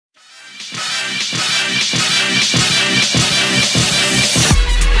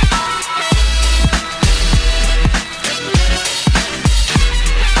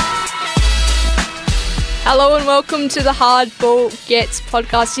Hello and welcome to the Hardball Gets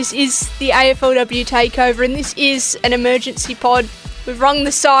podcast. This is the AFLW Takeover and this is an emergency pod. We've rung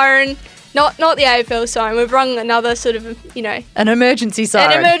the siren, not the AFL siren, we've rung another sort of, An emergency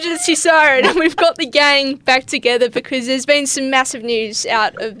siren. An emergency siren, and we've got the gang back together because there's been some massive news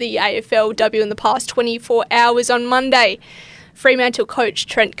out of the AFLW in the past 24 hours. On Monday, Fremantle coach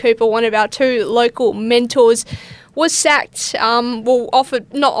Trent Cooper, one of our two local mentors, was sacked,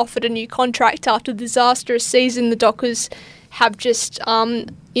 not offered a new contract after the disastrous season the Dockers have just,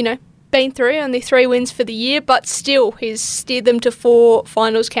 been through. Only 3 wins for the year, but still he's steered them to 4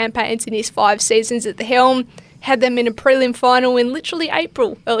 finals campaigns in his 5 seasons at the helm. Had them in a prelim final in literally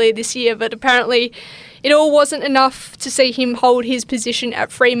April earlier this year, but apparently it all wasn't enough to see him hold his position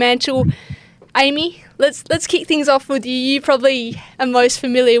at Fremantle. Amy, let's kick things off with you. You probably are most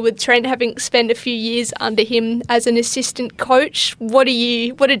familiar with Trent, having spent a few years under him as an assistant coach. What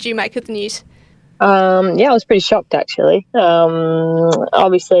did you make of the news? I was pretty shocked actually.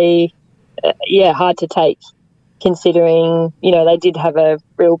 Obviously, hard to take considering, they did have a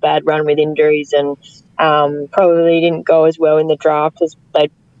real bad run with injuries and probably didn't go as well in the draft as they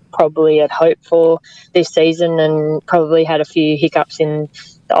probably had hoped for this season, and probably had a few hiccups in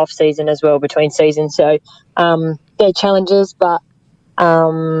the off season as well, between seasons. So they're challenges, but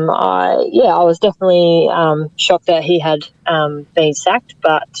I was definitely shocked that he had been sacked.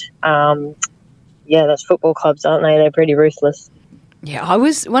 But that's football clubs, aren't they? They're pretty ruthless. Yeah,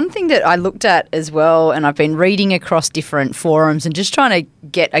 one thing that I looked at as well, and I've been reading across different forums and just trying to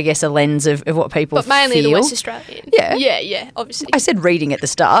get, I guess, a lens of what people feel. But mainly the West Australian. Yeah. Yeah, obviously. I said reading at the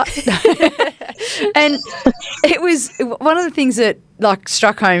start. And it was one of the things that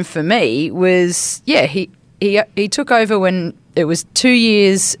struck home for me was, he took over when it was 2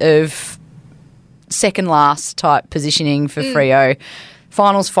 years of second last type positioning for Freo.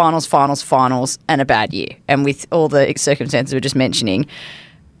 Finals, and a bad year, and with all the circumstances we were just mentioning.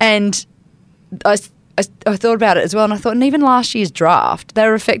 And I thought about it as well, and I thought, and even last year's draft, they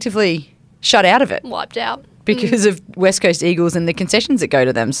were effectively shut out of it. Wiped out. Because of West Coast Eagles and the concessions that go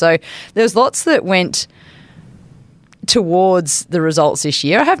to them. So there was lots that went towards the results this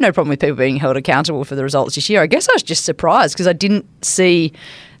year. I have no problem with people being held accountable for the results this year. I guess I was just surprised because I didn't see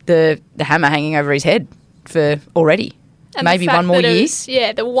the hammer hanging over his head for already. And maybe one more year.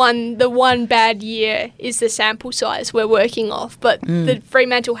 The one bad year is the sample size we're working off. But the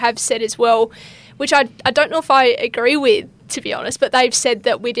Fremantle have said as well, which I don't know if I agree with, to be honest, but they've said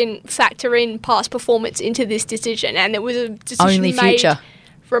that we didn't factor in past performance into this decision, and it was a decision only made future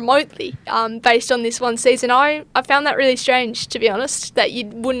remotely based on this one season. I found that really strange, to be honest, that you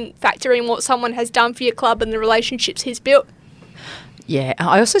wouldn't factor in what someone has done for your club and the relationships he's built. Yeah,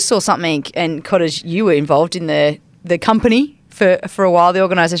 I also saw something, and Cottage, you were involved in the company for a while, the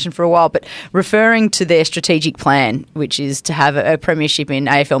organisation for a while, but referring to their strategic plan, which is to have a premiership in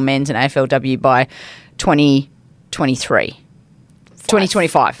AFL Men's and AFLW by 2025,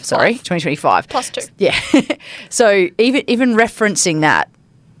 2025. Plus 2. Yeah. So even referencing that,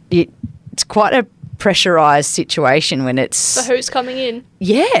 it's quite a pressurised situation when it's... For who's coming in.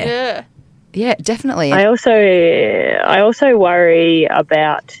 Yeah. Yeah, definitely. I also worry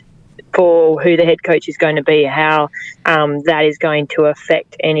about, for who the head coach is going to be, how that is going to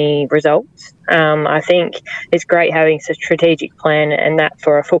affect any results. I think it's great having a strategic plan and that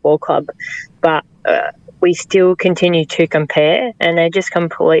for a football club, but we still continue to compare, and they're just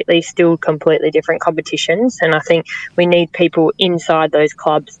completely different competitions. And I think we need people inside those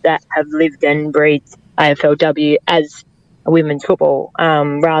clubs that have lived and breathed AFLW as a women's football,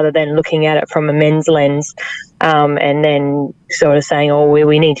 rather than looking at it from a men's lens, and then sort of saying, oh,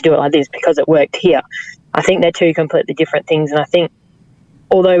 we need to do it like this because it worked here. I think they're two completely different things, and I think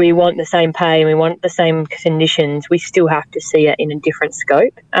although we want the same pay and we want the same conditions, we still have to see it in a different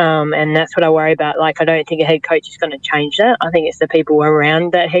scope, and that's what I worry about. I don't think a head coach is going to change that. I think it's the people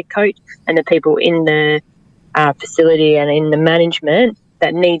around that head coach and the people in the facility and in the management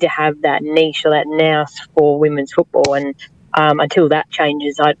that need to have that niche or that nous for women's football. And until that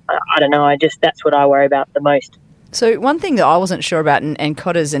changes, I don't know. That's what I worry about the most. So one thing that I wasn't sure about, and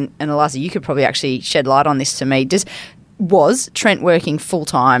Cotters and Eliza, you could probably actually shed light on this to me, was Trent working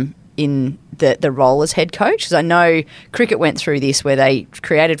full-time in the role as head coach? Because I know cricket went through this where they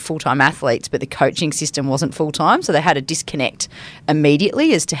created full-time athletes, but the coaching system wasn't full-time, so they had a disconnect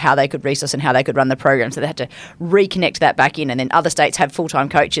immediately as to how they could resource and how they could run the program. So they had to reconnect that back in, and then other states have full-time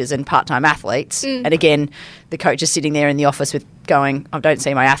coaches and part-time athletes. And again, the coach is sitting there in the office with going, I don't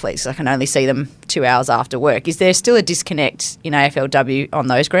see my athletes, I can only see them 2 hours after work. Is there still a disconnect in AFLW on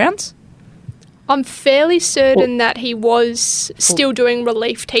those grounds? I'm fairly certain that he was still doing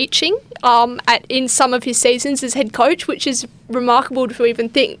relief teaching in some of his seasons as head coach, which is remarkable to even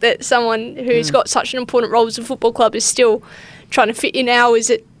think that someone who's got such an important role as a football club is still trying to fit in hours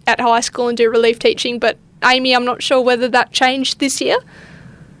at high school and do relief teaching. But Amy, I'm not sure whether that changed this year.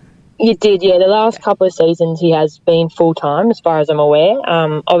 It did, yeah. The last couple of seasons he has been full-time, as far as I'm aware.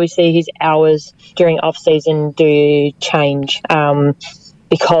 Obviously, his hours during off-season do change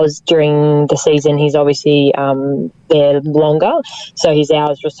because during the season he's obviously there longer, so his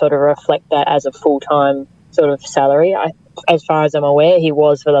hours just sort of reflect that as a full-time sort of salary. As far as I'm aware, he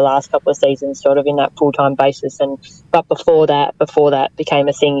was for the last couple of seasons sort of in that full-time basis. But before that became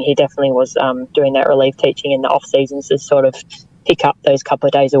a thing, he definitely was doing that relief teaching in the off-seasons to sort of pick up those couple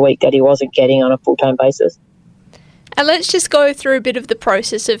of days a week that he wasn't getting on a full-time basis. And let's just go through a bit of the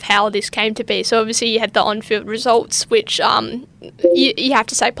process of how this came to be. So obviously you had the on-field results, which you have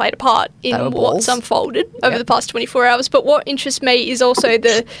to say played a part in what's unfolded over the past 24 hours. But what interests me is also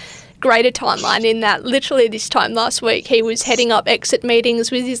the greater timeline, in that literally this time last week he was heading up exit meetings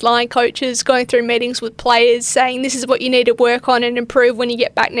with his line coaches, going through meetings with players, saying this is what you need to work on and improve when you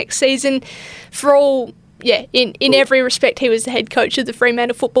get back next season. For all... Yeah, in every respect, he was the head coach of the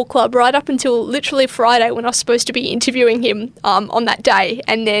Fremantle Football Club right up until literally Friday, when I was supposed to be interviewing him on that day,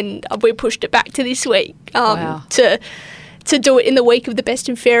 and then we pushed it back to this week to do it in the week of the best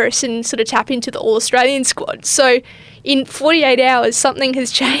and fairest and sort of tap into the All-Australian squad. So in 48 hours, something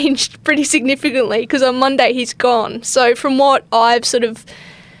has changed pretty significantly, because on Monday he's gone. So from what I've sort of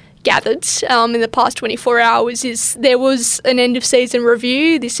gathered in the past 24 hours is there was an end-of-season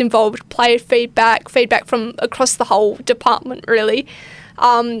review. This involved player feedback from across the whole department, really.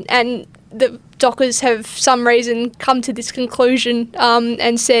 And the Dockers have, for some reason, come to this conclusion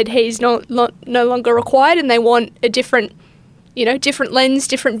and said he's no longer required, and they want a different lens,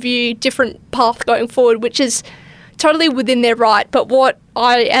 different view, different path going forward, which is totally within their right. But what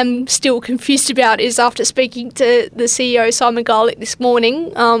I am still confused about is, after speaking to the CEO, Simon Garlick, this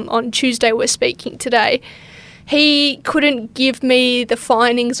morning, on Tuesday we're speaking today, he couldn't give me the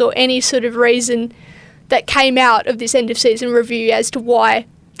findings or any sort of reason that came out of this end-of-season review as to why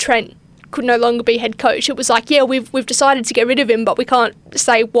Trent could no longer be head coach. It was like, yeah, we've decided to get rid of him, but we can't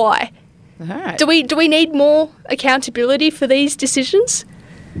say why. Right. Do we need more accountability for these decisions?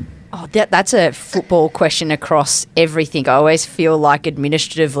 Oh, that's a football question across everything. I always feel like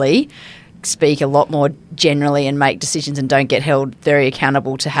administratively speak a lot more generally and make decisions and don't get held very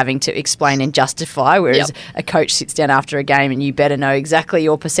accountable to having to explain and justify, whereas a coach sits down after a game and you better know exactly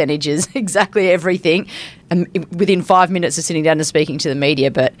your percentages, exactly everything, and within 5 minutes of sitting down and speaking to the media.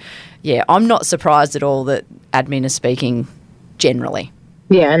 But, yeah, I'm not surprised at all that admin is speaking generally.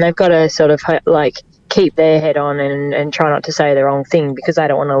 Yeah, and they've got to sort of keep their head on and try not to say the wrong thing, because they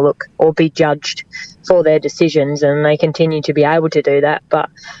don't want to look or be judged for their decisions, and they continue to be able to do that. But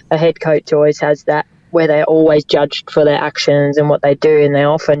a head coach always has that, where they're always judged for their actions and what they do, and they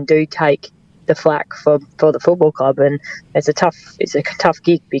often do take the flack for the football club. And it's a tough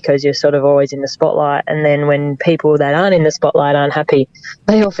gig, because you're sort of always in the spotlight, and then when people that aren't in the spotlight aren't happy,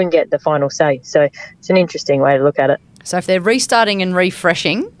 they often get the final say. So it's an interesting way to look at it. So if they're restarting and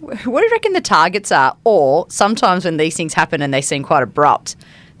refreshing, what do you reckon the targets are? Or sometimes when these things happen and they seem quite abrupt,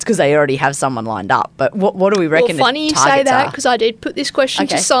 it's because they already have someone lined up. But what do we reckon the targets are? Well, funny you say that, because I did put this question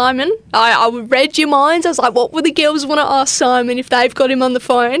to Simon. I read your minds. I was like, what would the girls want to ask Simon if they've got him on the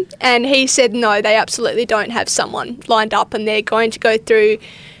phone? And he said no, they absolutely don't have someone lined up, and they're going to go through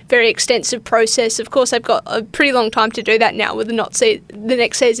very extensive process. Of course, they've got a pretty long time to do that now, with the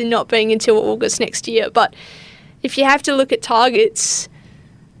next season not being until August next year. But if you have to look at targets,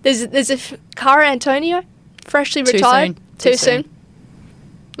 there's a Cara Antonio, freshly retired. Too soon.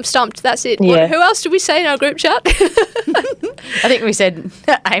 I'm stumped. That's it. Yeah. Who else did we say in our group chat? I think we said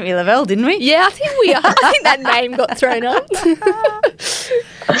Amy Lavelle, didn't we? Yeah, I think we are. I think that name got thrown up.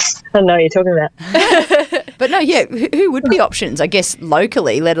 I know what you're talking about. But no, yeah, who would be options, I guess,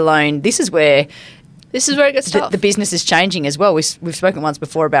 locally, let alone this is where it gets tough. The business is changing as well. We've spoken once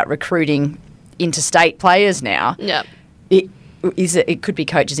before about recruiting interstate players now. Yeah. It could be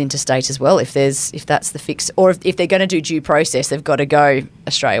coaches interstate as well if that's the fix, or if they're going to do due process, they've got to go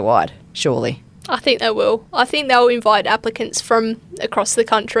Australia wide, surely. I think they will. I think they'll invite applicants from across the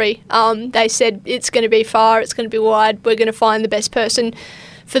country. They said it's going to be far, it's going to be wide. We're going to find the best person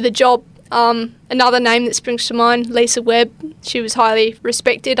for the job. Another name that springs to mind, Lisa Webb. She was highly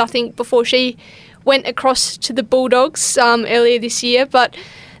respected, I think, before she went across to the Bulldogs earlier this year. But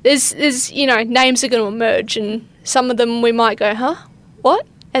there's names are going to emerge, and some of them we might go, huh, what?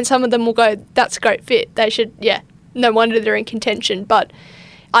 And some of them will go, that's a great fit. They should, no wonder they're in contention. But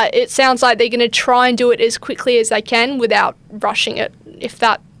it sounds like they're going to try and do it as quickly as they can without rushing it. If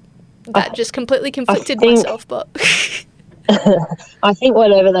that just completely conflicted myself, but I think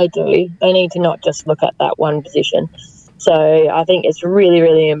whatever they do, they need to not just look at that one position. So I think it's really,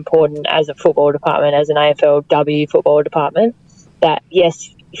 really important as a football department, as an AFLW football department, that yes,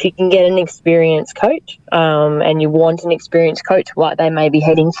 if you can get an experienced coach and you want an experienced coach, what they may be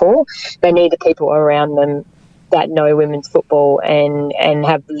heading for, they need the people around them that know women's football and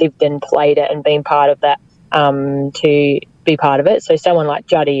have lived and played it and been part of that to be part of it. So someone like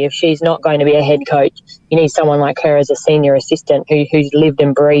Juddy, if she's not going to be a head coach, you need someone like her as a senior assistant who's lived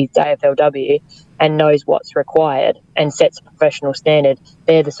and breathed AFLW and knows what's required and sets a professional standard.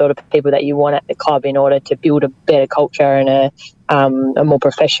 They're the sort of people that you want at the club in order to build a better culture and a more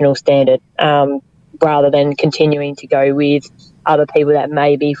professional standard, rather than continuing to go with other people that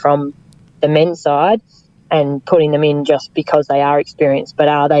may be from the men's side and putting them in just because they are experienced, but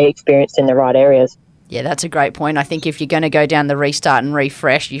are they experienced in the right areas? Yeah, that's a great point. I think if you're going to go down the restart and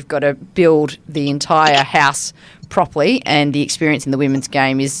refresh, you've got to build the entire house properly, and the experience in the women's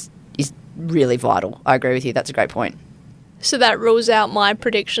game is really vital. I agree with you. That's a great point. So that rules out my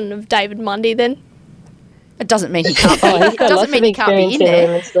prediction of David Mundy then? It doesn't mean he can't be. It doesn't mean he can't be in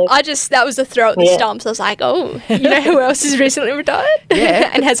there. That was the throw at the stumps. I was like, oh, you know who else is recently retired?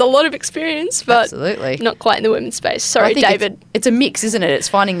 Yeah. And has a lot of experience, but absolutely not quite in the women's space. Sorry, David. It's a mix, isn't it? It's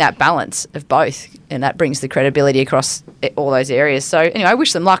finding that balance of both, and that brings the credibility across all those areas. So anyway, I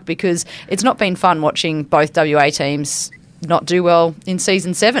wish them luck, because it's not been fun watching both WA teams not do well in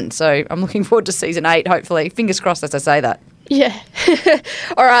season 7. So I'm looking forward to season 8, hopefully. Fingers crossed as I say that. Yeah.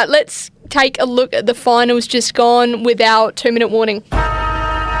 All right, let's take a look at the finals just gone with our 2-minute warning.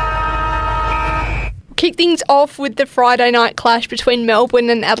 Kick things off with the Friday night clash between Melbourne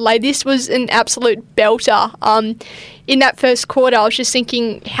and Adelaide. This was an absolute belter. In that first quarter, I was just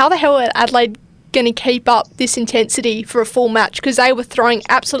thinking, how the hell are Adelaide going to keep up this intensity for a full match? Because they were throwing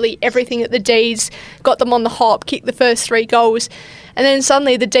absolutely everything at the Ds, got them on the hop, kicked the first 3 goals, and then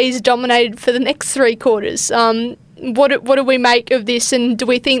suddenly the Ds dominated for the next 3 quarters. What do we make of this, and do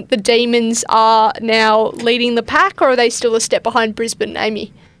we think the Demons are now leading the pack, or are they still a step behind Brisbane,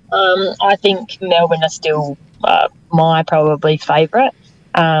 Amy? I think Melbourne are still my probably favourite.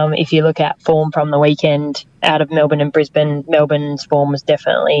 If you look at form from the weekend out of Melbourne and Brisbane, Melbourne's form was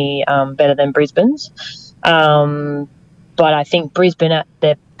definitely better than Brisbane's. But I think Brisbane at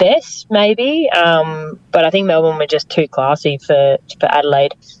their best, maybe. But I think Melbourne were just too classy for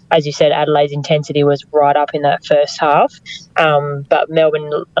Adelaide. As you said, Adelaide's intensity was right up in that first half. But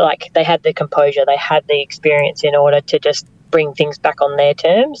Melbourne, they had the composure, they had the experience in order to just bring things back on their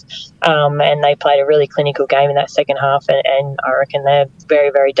terms. And they played a really clinical game in that second half. And I reckon they're very,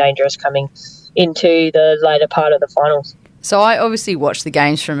 very dangerous coming into the later part of the finals. So I obviously watch the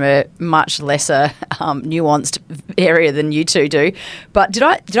games from a much lesser nuanced area than you two do. But did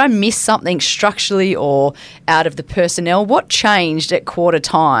I miss something structurally or out of the personnel? What changed at quarter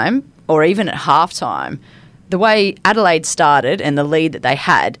time or even at half time? The way Adelaide started and the lead that they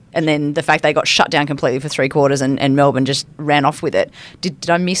had, and then the fact they got shut down completely for 3 quarters and Melbourne just ran off with it. Did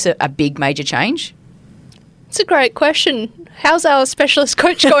I miss a big major change? It's a great question. How's our specialist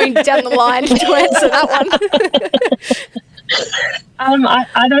coach going down the line to answer that one?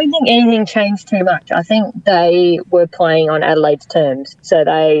 I don't think anything changed too much. I think they were playing on Adelaide's terms. So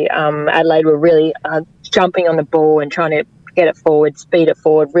Adelaide were really jumping on the ball and trying to get it forward, speed it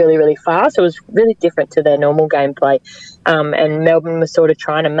forward really, really fast. It was really different to their normal gameplay. And Melbourne was sort of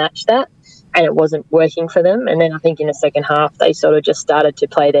trying to match that, and it wasn't working for them. And then I think in the second half, they sort of just started to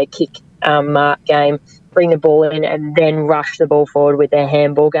play their kick mark game, bring the ball in, and then rush the ball forward with their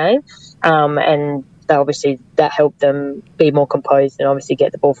handball game. And obviously that helped them be more composed and obviously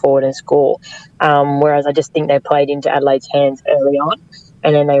get the ball forward and score. Whereas I just think they played into Adelaide's hands early on,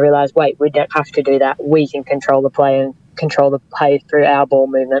 and then they realised, wait, we don't have to do that. We can control the play and control the play through our ball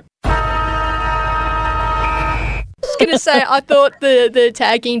movement. I was going to say, I thought the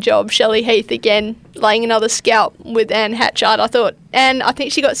tagging job, Shelley Heath again, laying another scalp with Anne Hatchard. I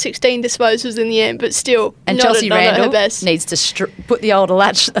think she got 16 disposals in the end, but still, and not Chelsea at Randall her best. Needs to put the old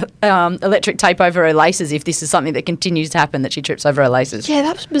electric tape over her laces if this is something that continues to happen, that she trips over her laces. Yeah,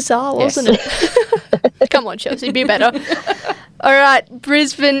 that was bizarre, wasn't it? Come on, Chelsea, be better. All right,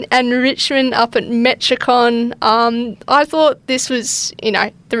 Brisbane and Richmond up at Metricon. I thought this was,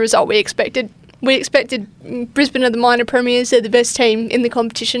 the result we expected. We expected Brisbane are the minor premiers. They're the best team in the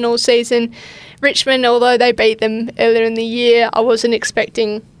competition all season. Richmond, although they beat them earlier in the year, I wasn't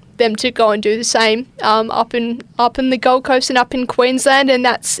expecting them to go and do the same up in the Gold Coast and up in Queensland, and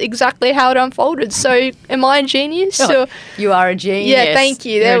that's exactly how it unfolded. So am I a genius? Oh, you are a genius. Yeah, thank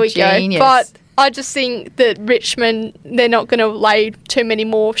you. There You're we go. genius. But I just think that Richmond, they're not going to lay too many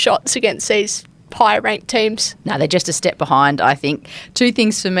more shots against these higher ranked teams. No, they're just a step behind, I think. Two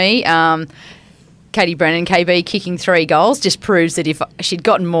things for me. Katie Brennan, KB, kicking 3 goals just proves that if she'd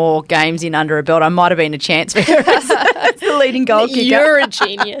gotten more games in under her belt, I might have been a chance for her as the leading goal kicker. You're a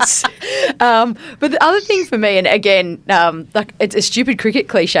genius. But the other thing for me, and again, like it's a stupid cricket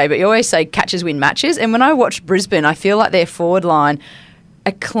cliche, but you always say catches win matches. And when I watch Brisbane, I feel like their forward line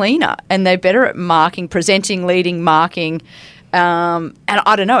are cleaner and they're better at marking, presenting, leading, marking. And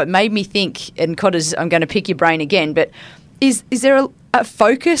I don't know, it made me think, and Cotters, I'm going to pick your brain again, but is there a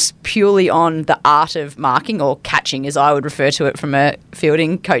focus purely on the art of marking, or catching as I would refer to it from a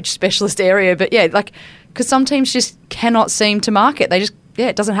fielding coach specialist area? But yeah, like, because some teams just cannot seem to mark it. They just,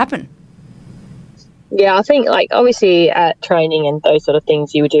 it doesn't happen. Yeah, I think, like, obviously at training and those sort of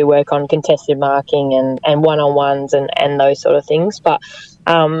things, you would do work on contested marking and one-on-ones and those sort of things. But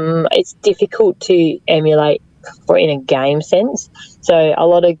it's difficult to emulate in a game sense. So a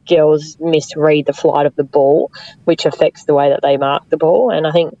lot of girls misread the flight of the ball, which affects the way that they mark the ball. And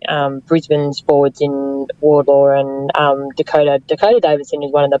I think Brisbane's forwards in Wardlaw and Dakota Davidson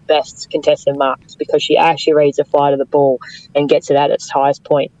is one of the best contested marks, because she actually reads the flight of the ball and gets it at its highest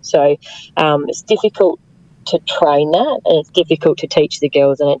point. So it's difficult to train that, and it's difficult to teach the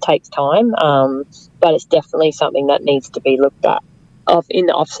girls, and it takes time. But it's definitely something that needs to be looked at in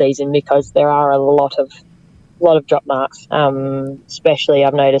the off season, because there are a lot of drop marks, especially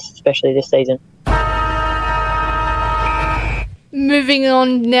this season. Moving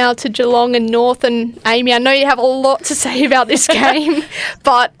on now to Geelong and North, and Amy, I know you have a lot to say about this game,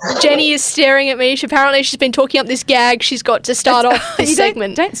 but Jenny is staring at me. Apparently she's been talking up this gag she's got to start off this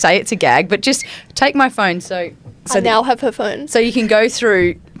segment. Don't say it's a gag, but just take my phone. So I now have her phone. So you can go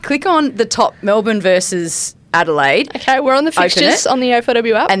through, click on the top, Melbourne versus Adelaide. Okay, we're on the fixtures on the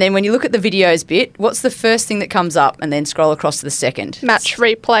AFLW app. And then when you look at the videos bit, what's the first thing that comes up, and then scroll across to the second? Match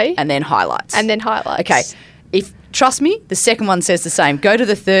replay. And then highlights. Okay. Trust me, the second one says the same. Go to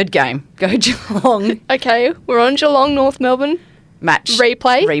the third game. Go Geelong. Okay, we're on Geelong, North Melbourne. Match.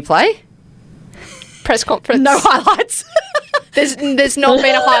 Replay. Press conference. No highlights. There's not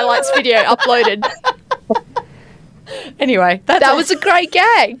been a highlights video uploaded. Anyway, that was a great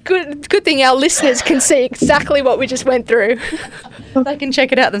gag. Good thing our listeners can see exactly what we just went through. They can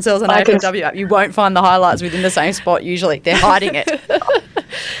check it out themselves on AFLW app. You won't find the highlights within the same spot usually. They're hiding it.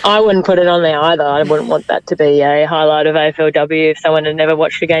 I wouldn't put it on there either. I wouldn't want that to be a highlight of AFLW. If someone had never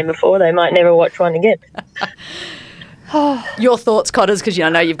watched a game before, they might never watch one again. Your thoughts, Cotters, because I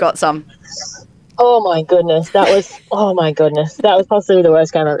know you've got some. Oh my goodness, that was possibly the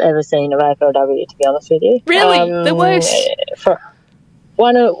worst game I've ever seen of AFLW, to be honest with you. Really? The worst?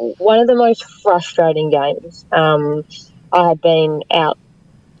 One of the most frustrating games. I had been out,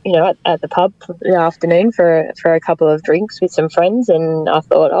 at the pub for the afternoon for a couple of drinks with some friends, and I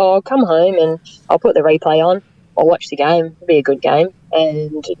thought, I'll come home and I'll put the replay on. I'll watch the game. It'll be a good game.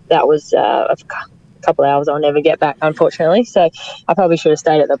 And that was a couple of hours I'll never get back, unfortunately. So I probably should have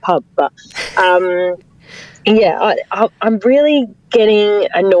stayed at the pub. But, I'm really getting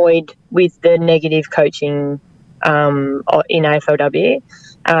annoyed with the negative coaching in AFLW.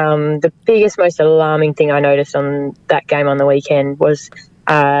 The biggest, most alarming thing I noticed on that game on the weekend was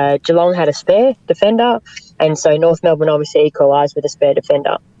Geelong had a spare defender, and so North Melbourne obviously equalised with a spare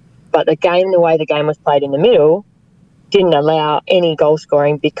defender. But the way the game was played in the middle, didn't allow any goal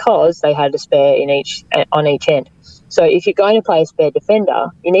scoring because they had a spare on each end. So if you're going to play a spare defender,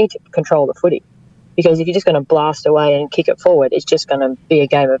 you need to control the footy, because if you're just going to blast away and kick it forward, it's just going to be a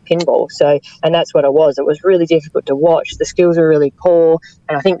game of pinball. So, and that's what it was. It was really difficult to watch. The skills were really poor,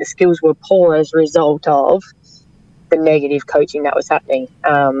 and I think the skills were poor as a result of the negative coaching that was happening.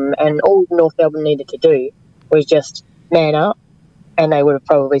 And all North Melbourne needed to do was just man up, and they would have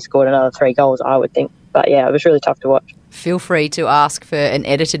probably scored another 3 goals, I would think. But yeah, it was really tough to watch. Feel free to ask for an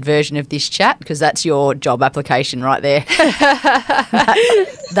edited version of this chat, because that's your job application right there.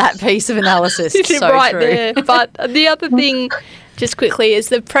 that piece of analysis. So right true. there. But the other thing, just quickly, is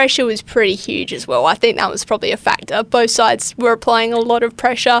the pressure was pretty huge as well. I think that was probably a factor. Both sides were applying a lot of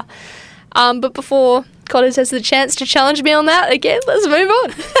pressure. But before Cotters has the chance to challenge me on that again, let's move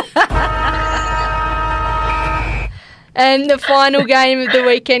on. And the final game of the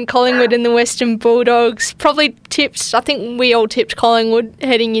weekend, Collingwood and the Western Bulldogs. I think we all tipped Collingwood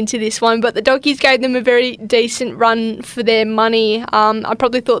heading into this one, but the Doggies gave them a very decent run for their money. I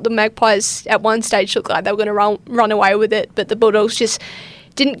probably thought the Magpies at one stage looked like they were going to run away with it, but the Bulldogs just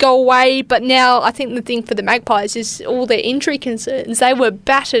didn't go away. But now I think the thing for the Magpies is all their injury concerns. They were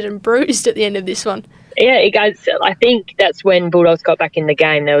battered and bruised at the end of this one. Yeah, I think that's when Bulldogs got back in the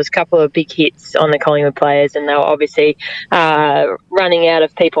game. There was a couple of big hits on the Collingwood players, and they were obviously running out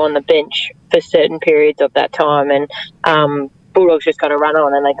of people on the bench for certain periods of that time. And Bulldogs just got to run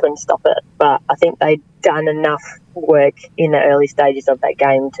on, and they couldn't stop it. But I think they'd done enough work in the early stages of that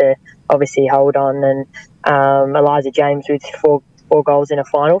game to obviously hold on. And Eliza James with four goals in a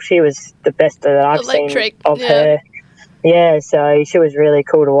final, she was the best that I've seen of her. Yeah, so she was really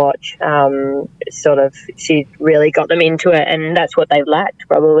cool to watch. She really got them into it, and that's what they've lacked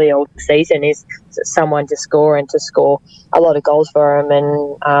probably all season is someone to score and to score a lot of goals for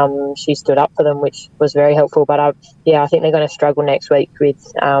them, and she stood up for them, which was very helpful. But I think they're going to struggle next week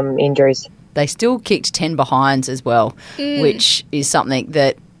with injuries. They still kicked 10 behinds as well, which is something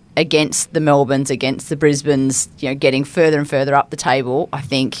that against the Melbournes, against the Brisbanes, getting further and further up the table, I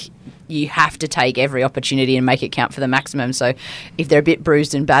think you have to take every opportunity and make it count for the maximum. So if they're a bit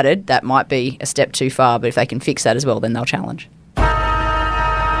bruised and battered, that might be a step too far. But if they can fix that as well, then they'll challenge.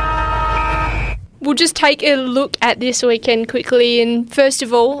 We'll just take a look at this weekend quickly. And first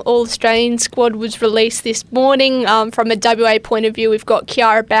of all Australian squad was released this morning. From a WA point of view, we've got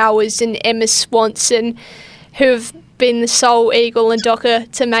Kiara Bowers and Emma Swanson, who have been the sole Eagle and Docker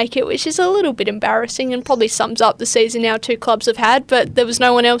to make it, which is a little bit embarrassing and probably sums up the season our two clubs have had, but there was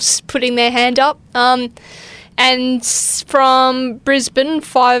no one else putting their hand up. And from Brisbane,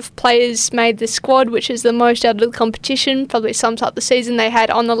 5 players made the squad, which is the most out of the competition, probably sums up the season they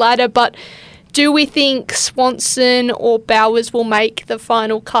had on the ladder. But do we think Swanson or Bowers will make the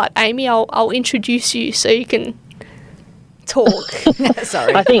final cut? Amy, I'll introduce you so you can talk.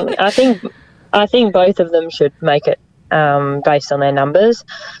 Sorry. I think both of them should make it based on their numbers.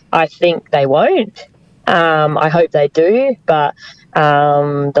 I think they won't. I hope they do, but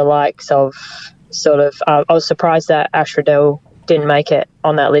the likes of I was surprised that Ash Riddell didn't make it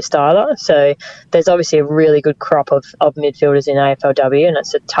on that list either. So there's obviously a really good crop of midfielders in AFLW, and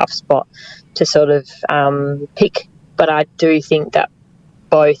it's a tough spot to pick. But I do think that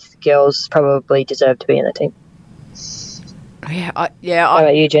both girls probably deserve to be in the team. How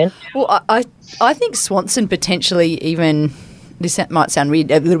about you, Jen? Well, I think Swanson potentially even, this might sound weird,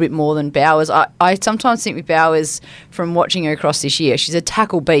 a little bit more than Bowers. I sometimes think with Bowers, from watching her across this year, she's a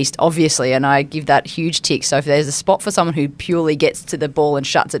tackle beast, obviously, and I give that huge tick. So if there's a spot for someone who purely gets to the ball and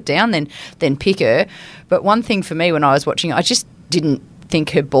shuts it down, then pick her. But one thing for me when I was watching, I just didn't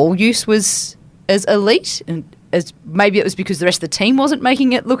think her ball use was as elite, and as maybe it was because the rest of the team wasn't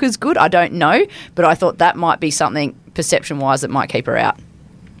making it look as good. I don't know, but I thought that might be something perception-wise that might keep her out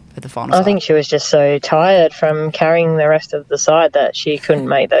for the final. I think she was just so tired from carrying the rest of the side that she couldn't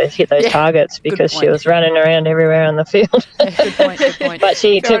hit those targets because she was running around everywhere on the field. Good point.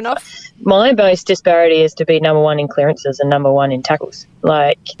 But my most disparity is to be number 1 in clearances and number 1 in tackles.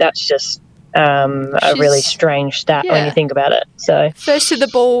 Like, that's just a really strange stat when you think about it. So first to the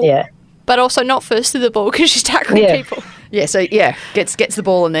ball. Yeah. But also not first to the ball because she's tackling people. Yeah, so gets the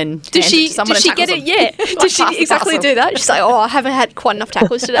ball and then does she get it? Yeah. Does she exactly do that? She's like, I haven't had quite enough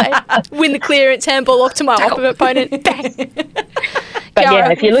tackles today. Win the clearance, handball off to my opponent. Bang.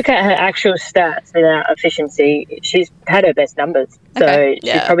 But if you look at her actual stats without efficiency, she's had her best numbers. So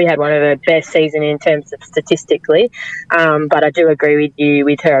she's probably had one of her best seasons in terms of statistically. But I do agree with you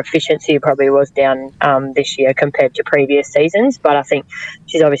with her efficiency probably was down this year compared to previous seasons. But I think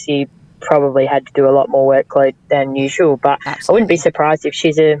she's obviously probably had to do a lot more workload than usual, but absolutely. I wouldn't be surprised if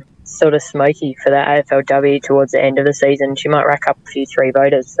she's a sort of smoky for the AFLW towards the end of the season. She might rack up a few 3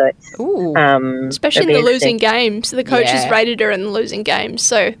 voters. So, especially in the losing games. The coaches rated her in the losing games,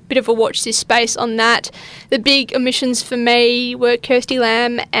 so bit of a watch this space on that. The big omissions for me were Kirsty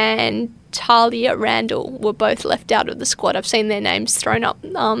Lamb and Talia Randall were both left out of the squad. I've seen their names thrown up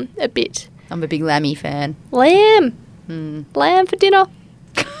a bit. I'm a big Lammy fan. Lamb for dinner.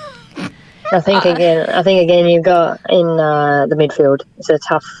 I think again you've got in the midfield. It's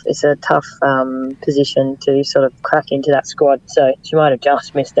a tough position to sort of crack into that squad. So she might have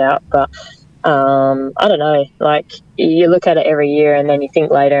just missed out, but I don't know. Like, you look at it every year and then you think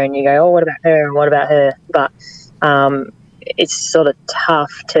later and you go, oh, what about her and what about her? But it's sort of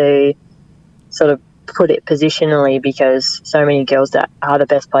tough to sort of put it positionally because so many girls that are the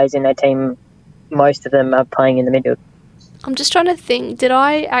best players in their team, most of them are playing in the midfield. I'm just trying to think. Did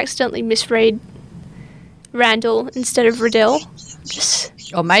I accidentally misread Randall instead of Riddell?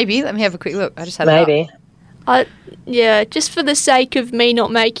 Or maybe. Let me have a quick look. I just had maybe. Just for the sake of me not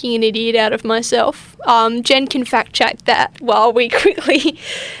making an idiot out of myself, Jen can fact check that while we quickly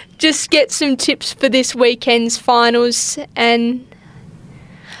just get some tips for this weekend's finals. And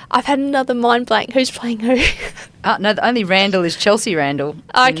I've had another mind blank. Who's playing who? No, the only Randall is Chelsea Randall.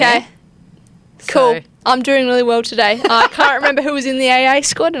 Okay. Cool. So- I'm doing really well today. I can't remember who was in the AA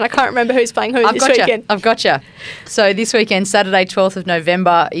squad, and I can't remember who's playing who this weekend. I've got you. So this weekend, Saturday, 12th of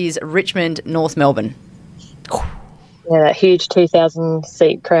November, is Richmond, North Melbourne. Yeah, that huge 2,000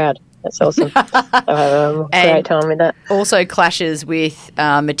 seat crowd. That's awesome. I'll have a great time with that. Also clashes with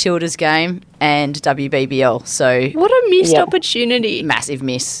Matilda's game and WBBL. So What a missed opportunity. massive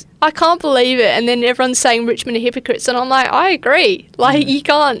miss. I can't believe it. And then everyone's saying Richmond are hypocrites, and I'm like, I agree. Like, you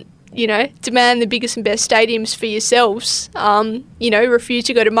can't, demand the biggest and best stadiums for yourselves. Refuse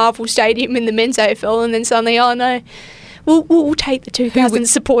to go to Marvel Stadium in the men's AFL, and then suddenly, oh no, we'll take the 2,000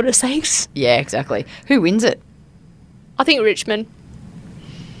 supporters, thanks. Yeah, exactly. Who wins it? I think Richmond.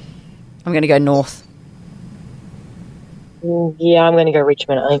 I'm going to go North. Yeah, I'm going to go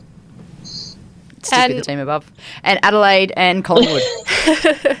Richmond, I think. Stick with the team above. And Adelaide and Collingwood.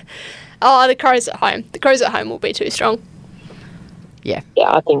 The Crows at home. The Crows at home will be too strong. Yeah.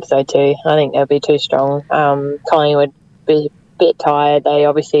 Yeah, I think so too. I think they'll be too strong. Collingwood be a bit tired. They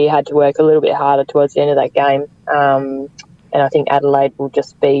obviously had to work a little bit harder towards the end of that game. And I think Adelaide will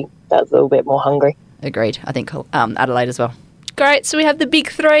just be that little bit more hungry. Agreed. I think Adelaide as well. Great. So we have the big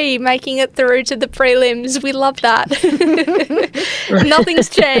three making it through to the prelims. We love that. Nothing's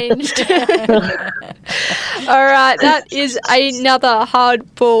changed. All right. That is another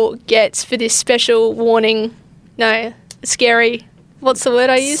hardball gets for this special warning. No, scary. What's the word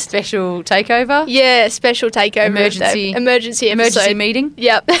I used? Special takeover? Yeah, special takeover. Emergency meeting?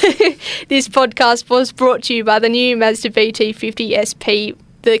 Yep. This podcast was brought to you by the new Mazda VT50 SP,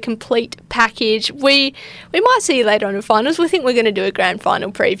 the complete package. We might see you later on in finals. We think we're going to do a grand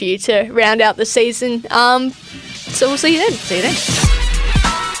final preview to round out the season. So we'll see you then. See you then.